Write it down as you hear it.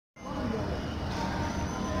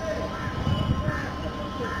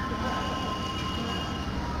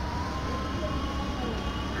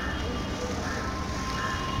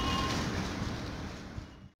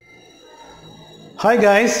Hi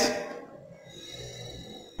guys,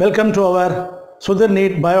 welcome to our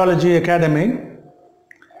Neet Biology Academy.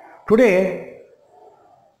 Today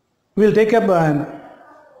we will take up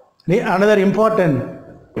another important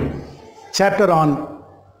chapter on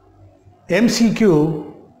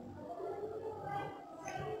MCQ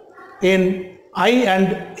in eye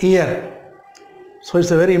and ear. So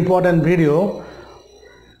it's a very important video.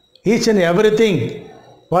 Each and everything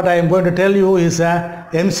what I am going to tell you is a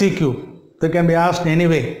MCQ. That can be asked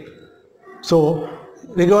anyway. So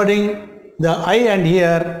regarding the eye and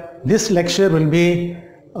ear, this lecture will be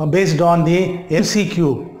based on the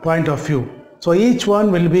MCQ point of view. So each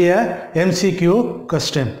one will be a MCQ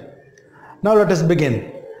question. Now let us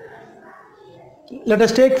begin. Let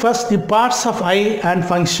us take first the parts of eye and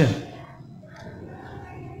function.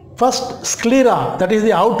 First, sclera, that is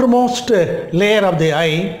the outermost layer of the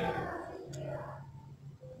eye.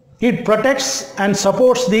 It protects and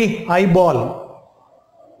supports the eyeball.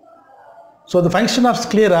 So the function of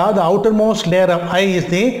sclera, the outermost layer of eye, is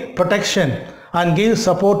the protection and gives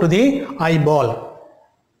support to the eyeball.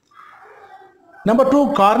 Number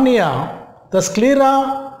 2, cornea. The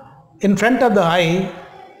sclera in front of the eye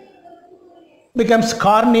becomes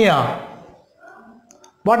cornea.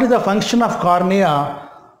 What is the function of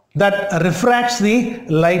cornea? That refracts the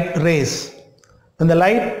light rays. When the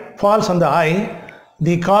light falls on the eye,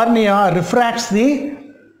 the cornea refracts the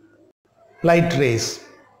light rays.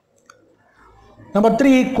 Number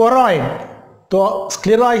 3, choroid. So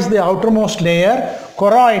sclera is the outermost layer.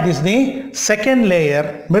 Choroid is the second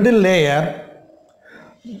layer, middle layer.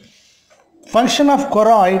 Function of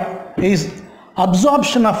choroid is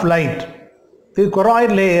absorption of light. The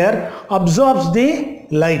choroid layer absorbs the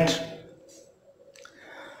light.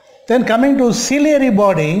 Then coming to ciliary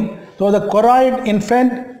body, so the choroid in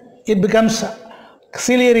front, it becomes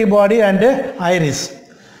ciliary body and iris.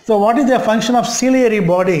 So what is the function of ciliary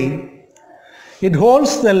body? It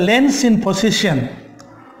holds the lens in position.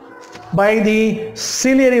 By the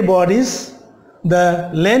ciliary bodies, the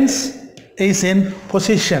lens is in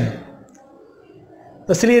position.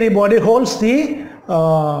 The ciliary body holds the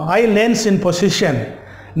eye lens in position.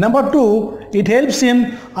 Number 2, it helps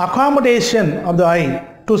in accommodation of the eye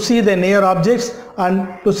to see the near objects and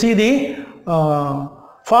to see the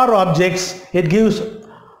far objects. It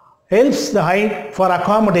helps the eye for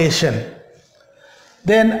accommodation.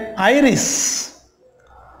 Then iris.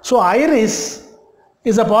 So iris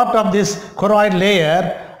is a part of this choroid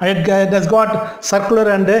layer, and it has got circular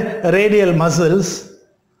and radial muscles.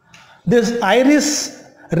 This iris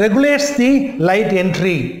regulates the light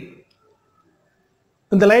entry.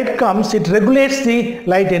 When the light comes, it regulates the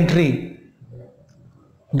light entry.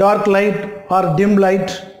 Dark light or dim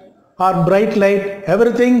light or bright light,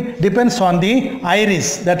 everything depends on the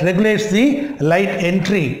iris that regulates the light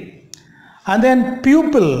entry. And then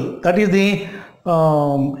pupil, that is the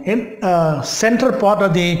center part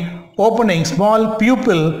of the opening, small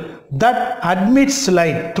pupil that admits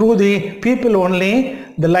light. Through the pupil only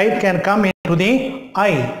the light can come into the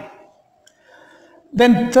eye.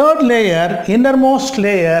 Then third layer, innermost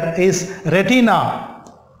layer, is retina.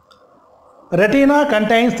 Retina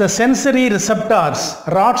contains the sensory receptors,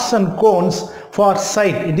 rods and cones for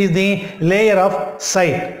sight. It is the layer of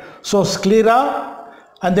sight. So sclera,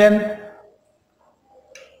 and then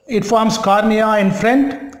it forms cornea in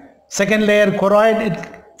front. Second layer choroid, it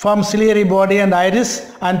forms ciliary body and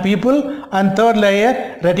iris and pupil, and third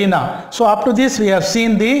layer retina. So up to this we have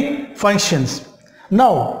seen the functions.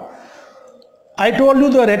 Now I told you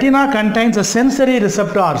the retina contains the sensory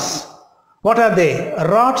receptors. What are they?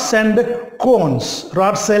 Rods and cones,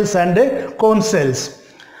 rod cells and cone cells.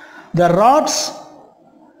 The rods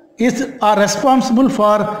are responsible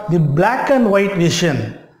for the black and white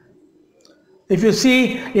vision. If you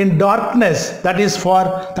see in darkness, that is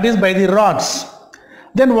by the rods.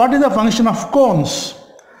 Then what is the function of cones?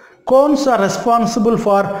 Cones are responsible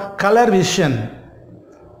for color vision.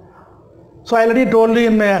 So I already told you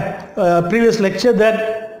in my previous lecture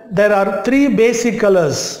that there are 3 basic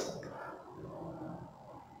colors.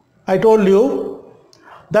 I told you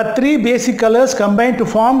that 3 basic colors combine to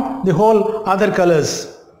form the whole other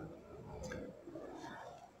colors.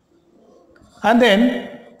 And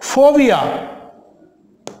then fovea.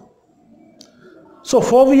 So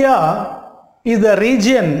fovea is the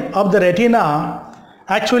region of the retina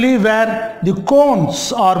actually where the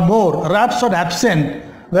cones are more, rods are absent,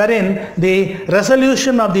 wherein the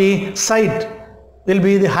resolution of the sight will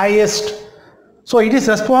be the highest. So it is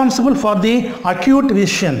responsible for the acute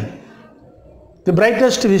vision. The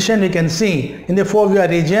brightest vision you can see in the fovea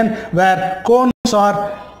region where cones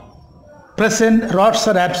are present, rods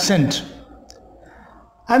are absent.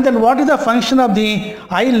 And then what is the function of the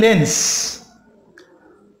eye lens?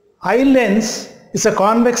 Eye lens is a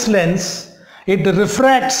convex lens. It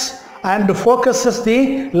refracts and focuses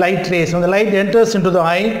the light rays. When the light enters into the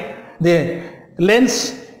eye, the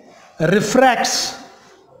lens refraction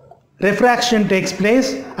takes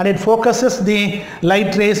place and it focuses the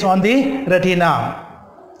light rays on the retina.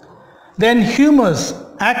 Then humors,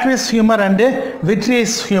 aqueous humor and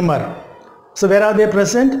vitreous humor. So where are they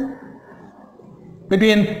present?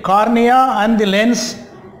 Between cornea and the lens,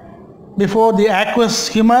 before the aqueous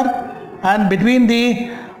humor, and between the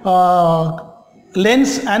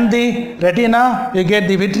lens and the retina you get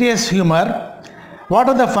the vitreous humor. What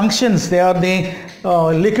are the functions? They are the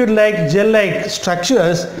liquid-like, gel-like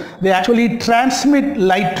structures. They actually transmit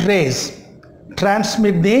light rays.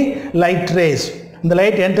 Transmit the light rays. When the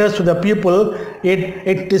light enters to the pupil,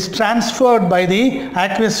 it is transferred by the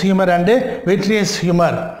aqueous humor and vitreous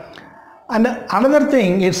humor. And another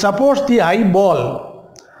thing, it supports the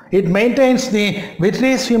eyeball. It maintains the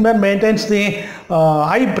vitreous humor, maintains the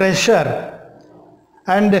eye pressure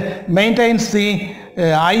and maintains the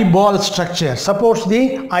eyeball structure, supports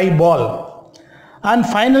the eyeball. And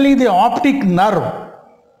finally the optic nerve.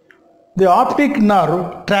 The optic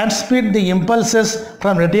nerve transmits the impulses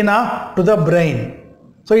from retina to the brain.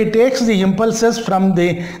 So it takes the impulses from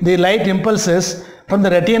the light impulses from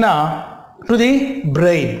the retina to the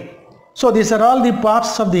brain. So these are all the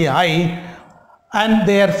parts of the eye and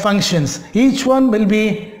their functions. Each one can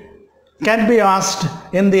be asked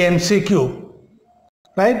in the MCQ,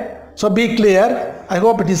 right? So be clear. I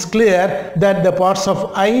hope it is clear that the parts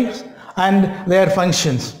of eyes and their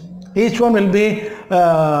functions. Each one can be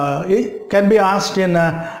asked in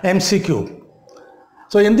MCQ.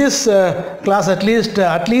 So in this class, at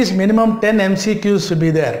least minimum 10 MCQs should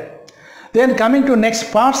be there. Then coming to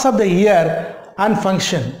next, parts of the ear and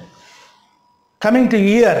function. Coming to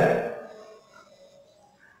ear,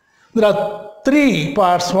 there are three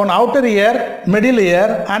parts: one outer ear, middle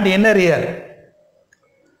ear and inner ear.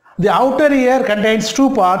 The outer ear contains two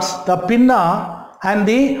parts, the pinna and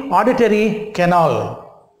the auditory canal.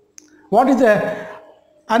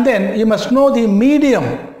 And then you must know the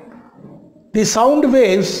medium. The sound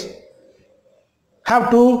waves have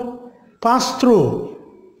to pass through.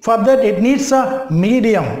 For that it needs a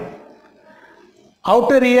medium.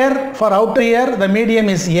 Outer ear, for outer ear the medium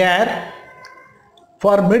is air.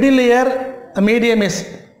 For middle ear the medium is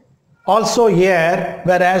also air,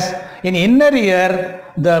 whereas in inner ear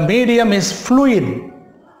the medium is fluid.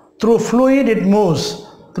 Through fluid it moves.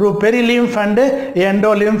 Through perilymph and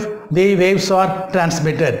endolymph the waves are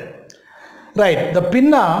transmitted. Right, the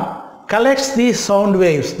pinna collects the sound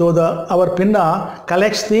waves. Our pinna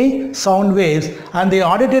collects the sound waves and the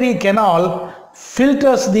auditory canal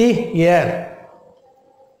filters the air.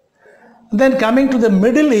 Then coming to the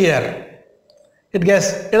middle ear, it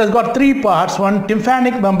has got three parts, one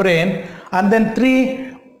tympanic membrane and then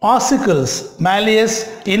three ossicles, malleus,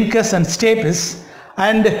 incus and stapes,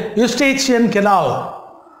 and eustachian canal,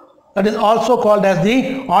 that is also called as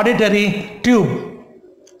the auditory tube.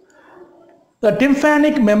 The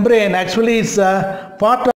tympanic membrane actually is a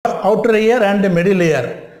part of outer ear and the middle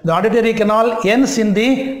ear. The auditory canal ends in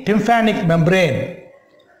the tympanic membrane.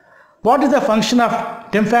 What is the function of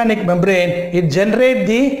tympanic membrane? It generates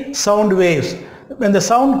the sound waves. When the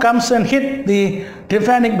sound comes and hits the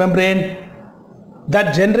tympanic membrane,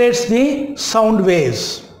 that generates the sound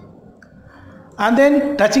waves. And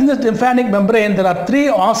then touching the tympanic membrane, there are three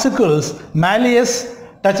ossicles: malleus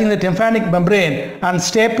touching the tympanic membrane and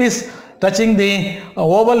stapes touching the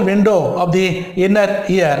oval window of the inner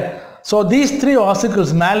ear. So these three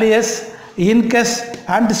ossicles, malleus, incus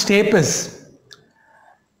and stapes,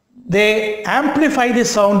 they amplify the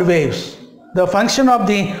sound waves. The function of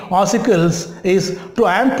the ossicles is to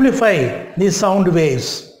amplify the sound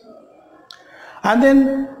waves. And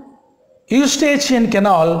then eustachian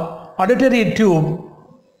canal, auditory tube,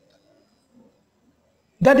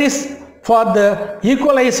 that is for the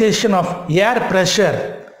equalization of air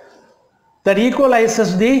pressure. That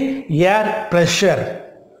equalizes the air pressure.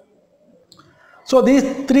 So these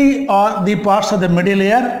three are the parts of the middle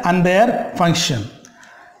ear and their function.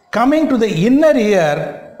 Coming to the inner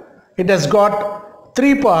ear, it has got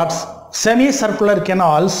three parts: semicircular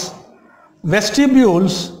canals,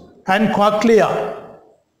 vestibules and cochlea.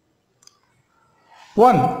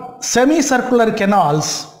 One, semicircular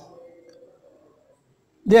canals.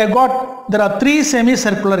 There are three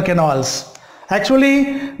semicircular canals.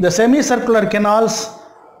 Actually, the semicircular canals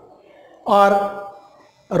are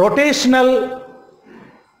rotational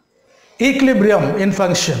equilibrium in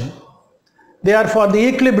function. They are for the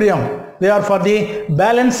equilibrium. They are for the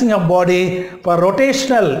balancing of body, for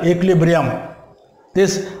rotational equilibrium.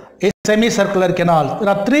 This is semicircular canal. There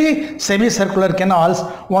are three semicircular canals,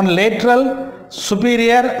 one lateral,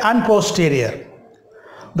 superior and posterior.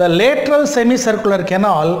 The lateral semicircular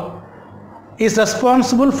canal is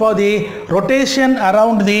responsible for the rotation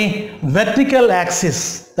around the vertical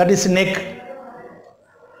axis, that is neck,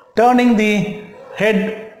 turning the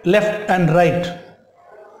head left and right.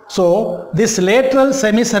 So this lateral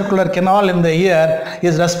semicircular canal in the ear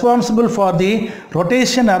is responsible for the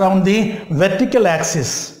rotation around the vertical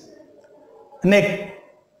axis. Neck,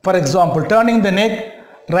 for example, turning the neck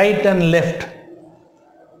right and left.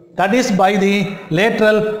 That is by the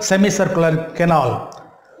lateral semicircular canal.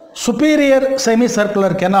 Superior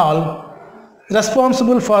semicircular canal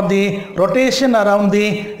responsible for the rotation around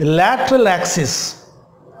the lateral axis.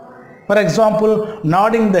 For example,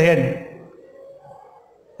 nodding the head.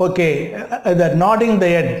 Okay, nodding the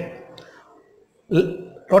head.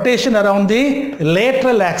 Rotation around the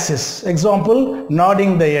lateral axis. Example,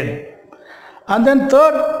 nodding the head. And then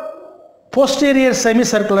third, posterior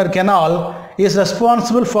semicircular canal is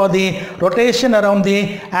responsible for the rotation around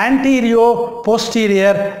the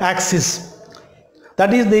anterior-posterior axis.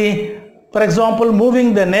 That is for example,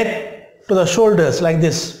 moving the neck to the shoulders like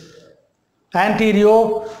this.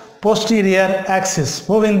 Anterior-posterior axis,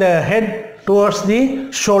 moving the head towards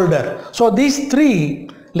the shoulder. So these three,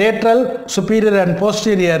 lateral, superior and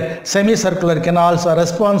posterior semicircular canals, are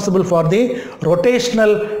responsible for the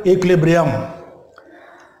rotational equilibrium.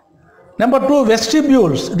 Number two,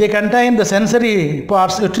 vestibules. They contain the sensory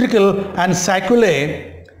parts, utricle and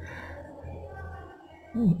sacculae.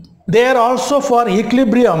 They are also for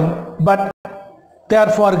equilibrium, but they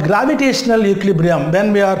are for gravitational equilibrium.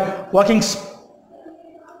 When we are walking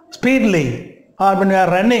speedily or when we are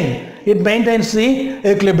running, it maintains the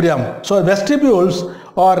equilibrium. So vestibules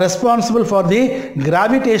are responsible for the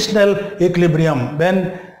gravitational equilibrium.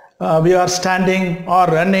 When we are standing or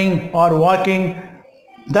running or walking,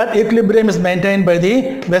 that equilibrium is maintained by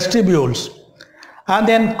the vestibules. And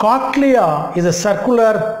then cochlea is a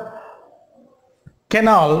circular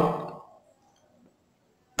canal,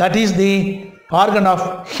 that is the organ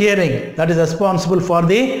of hearing, that is responsible for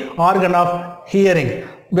the organ of hearing.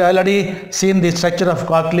 We already seen the structure of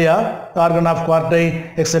cochlea, organ of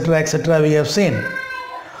quarter, etc. we have seen.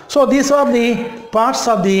 So these are the parts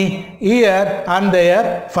of the ear and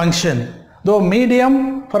their function. Though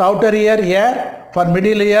medium for outer ear, air, for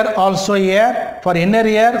middle ear also air, for inner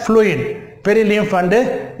ear fluid, perilymph and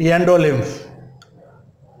endolymph.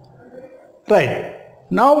 Right.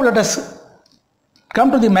 Now let us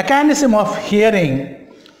come to the mechanism of hearing.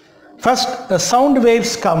 First, the sound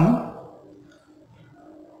waves come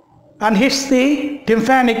and hits the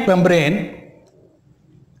tympanic membrane.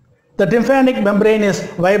 The tympanic membrane is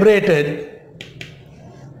vibrated,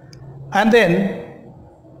 and then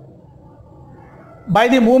by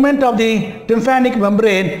the movement of the tympanic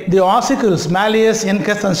membrane, the ossicles, malleus,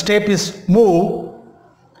 incus and stapes move.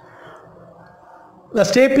 The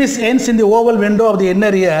stapes ends in the oval window of the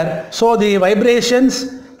inner ear, so the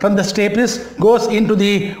vibrations from the stapes goes into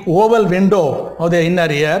the oval window of the inner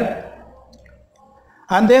ear.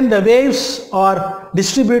 And then the waves are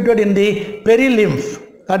distributed in the perilymph,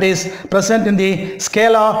 that is present in the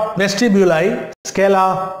scala vestibuli,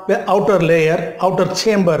 scala outer layer, outer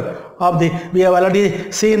chamber of the, we have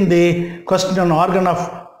already seen the question on organ of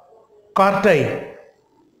carti.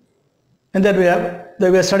 And then we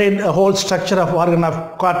have studied a whole structure of organ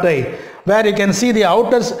of carti, where you can see the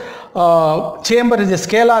outer chamber is the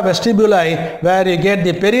scala vestibuli, where you get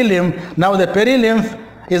the perilymph. Now the perilymph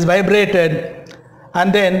is vibrated,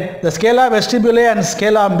 and then the scala vestibuli and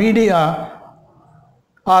scala media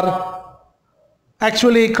are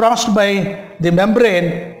actually crossed by the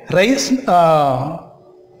membrane,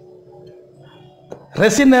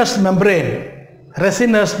 resinous membrane.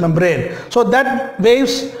 So that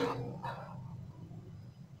waves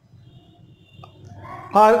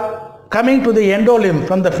are coming to the endolymph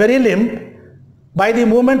from the perilymph. By the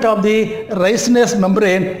movement of the resinous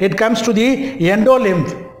membrane, it comes to the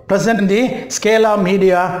endolymph present in the scala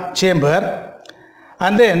media chamber,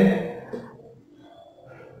 and then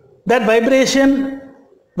that vibration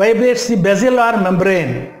vibrates the basilar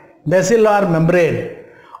membrane.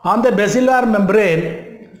 On the basilar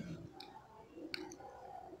membrane,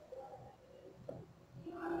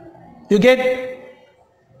 you get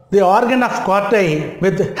the organ of carti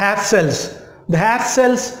with hair cells. The hair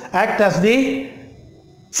cells act as the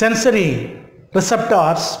sensory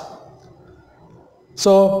receptors.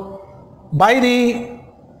 So, by the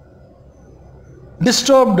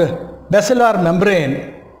disturbed basilar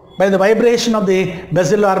membrane, by the vibration of the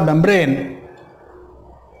basilar membrane,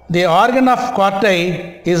 the organ of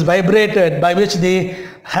quarti is vibrated, by which the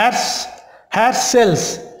hair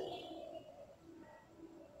cells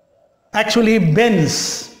actually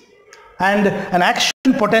bends and an action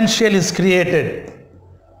potential is created.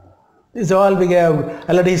 This is all we have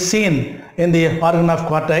already seen in the organ of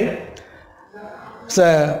quarti. So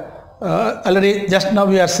already just now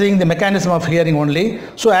we are seeing the mechanism of hearing only.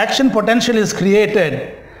 So action potential is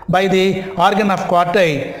created by the organ of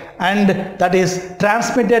quarti, and that is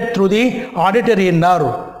transmitted through the auditory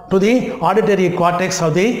nerve to the auditory cortex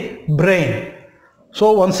of the brain.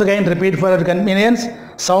 So once again repeat for our convenience,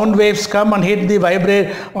 sound waves come and hit the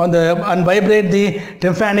vibrate the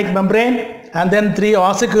tympanic membrane, and then three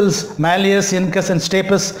ossicles, malleus, incus and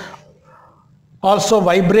stapes, also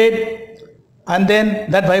vibrate, and then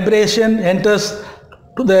that vibration enters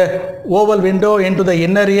to the oval window into the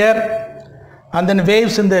inner ear, and then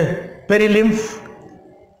waves in the perilymph,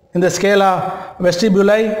 in the scala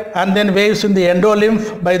vestibuli, and then waves in the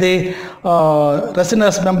endolymph by the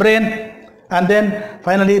resinous membrane, and then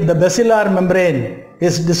finally the basilar membrane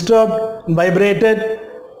is disturbed and vibrated.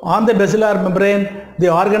 On the basilar membrane, the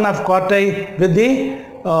organ of quarti with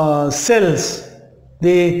the cells,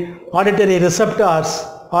 the auditory receptors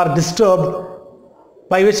are disturbed,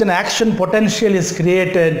 by which an action potential is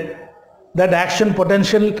created. That action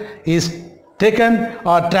potential is taken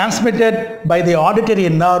or transmitted by the auditory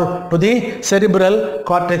nerve to the cerebral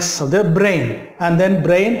cortex of the brain, and then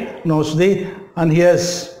brain knows and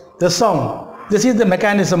hears the sound. This is the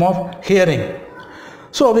mechanism of hearing.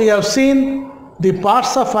 So we have seen the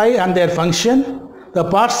parts of eye and their function, the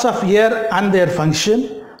parts of ear and their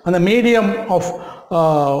function, and the medium of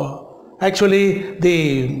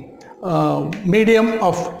medium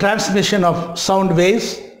of transmission of sound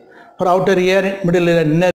waves for outer ear, middle ear,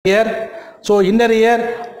 inner ear. So inner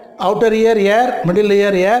ear, outer ear, ear, middle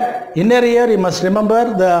ear, ear. Inner ear, you must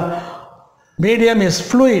remember the medium is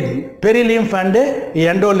fluid, perilymph and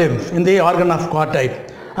endolymph in the organ of quarti.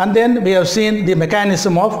 And then we have seen the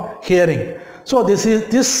mechanism of hearing. So this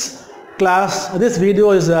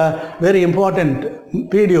video is a very important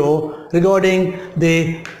video regarding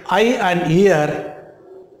the eye and ear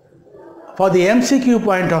for the MCQ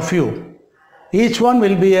point of view. Each one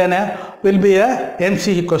will be a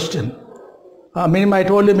MCQ question. I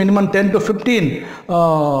told you minimum 10 to 15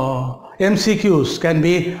 MCQs can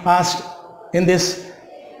be asked in this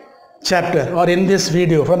chapter or in this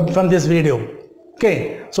video, from this video.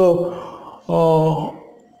 Okay, so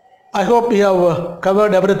I hope we have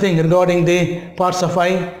covered everything regarding the parts of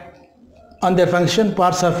eye and their function,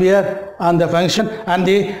 parts of ear and the function, and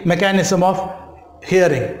the mechanism of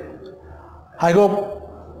hearing. I hope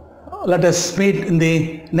let us meet in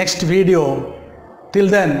the next video. Till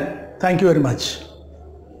then, thank you very much.